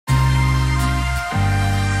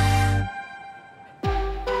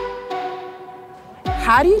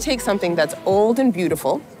how do you take something that's old and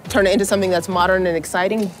beautiful, turn it into something that's modern and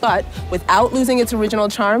exciting, but without losing its original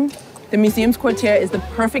charm? The MuseumsQuartier is the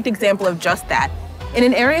perfect example of just that. In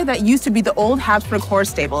an area that used to be the old Habsburg horse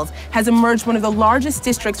stables, has emerged one of the largest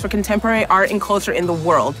districts for contemporary art and culture in the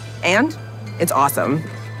world. And it's awesome.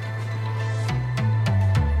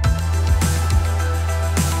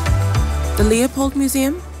 The Leopold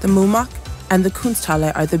Museum, the MuMac, and the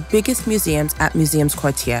Kunsthalle are the biggest museums at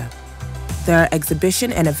MuseumsQuartier. There are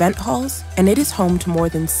exhibition and event halls, and it is home to more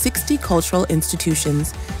than 60 cultural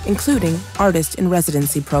institutions, including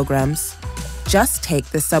artist-in-residency programs. Just take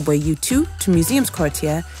the subway U2 to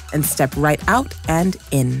MuseumsQuartier and step right out and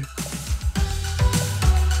in.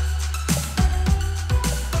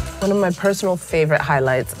 One of my personal favorite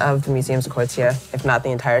highlights of the MuseumsQuartier, if not the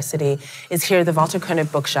entire city, is here at the Walter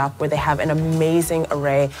Koenig bookshop, where they have an amazing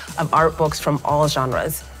array of art books from all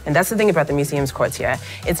genres. And that's the thing about the MuseumsQuartier.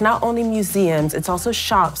 It's not only museums, it's also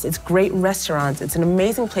shops, it's great restaurants, it's an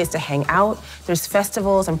amazing place to hang out. There's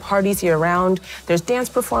festivals and parties year-round, there's dance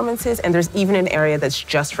performances, and there's even an area that's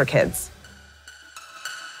just for kids.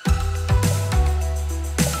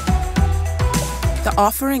 The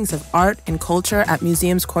offerings of art and culture at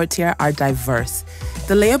MuseumsQuartier are diverse.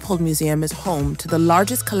 The Leopold Museum is home to the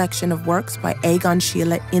largest collection of works by Egon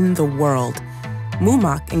Schiele in the world.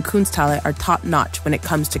 MuMac and Kunsthalle are top-notch when it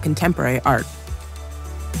comes to contemporary art.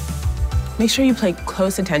 Make sure you pay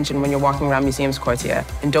close attention when you're walking around MuseumsQuartier,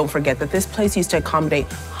 and don't forget that this place used to accommodate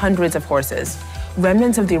hundreds of horses.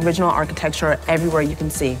 Remnants of the original architecture are everywhere you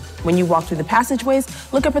can see. When you walk through the passageways,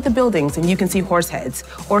 look up at the buildings and you can see horse heads.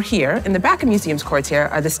 Or here, in the back of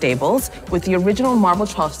MuseumsQuartier, are the stables with the original marble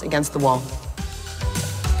troughs against the wall.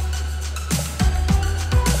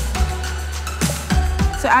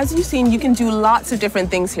 So as you've seen, you can do lots of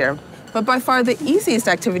different things here. But by far the easiest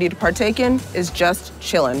activity to partake in is just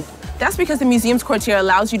chillin'. That's because the MuseumsQuartier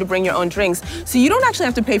allows you to bring your own drinks, so you don't actually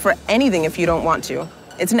have to pay for anything if you don't want to.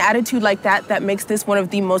 It's an attitude like that that makes this one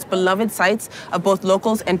of the most beloved sites of both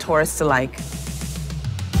locals and tourists alike.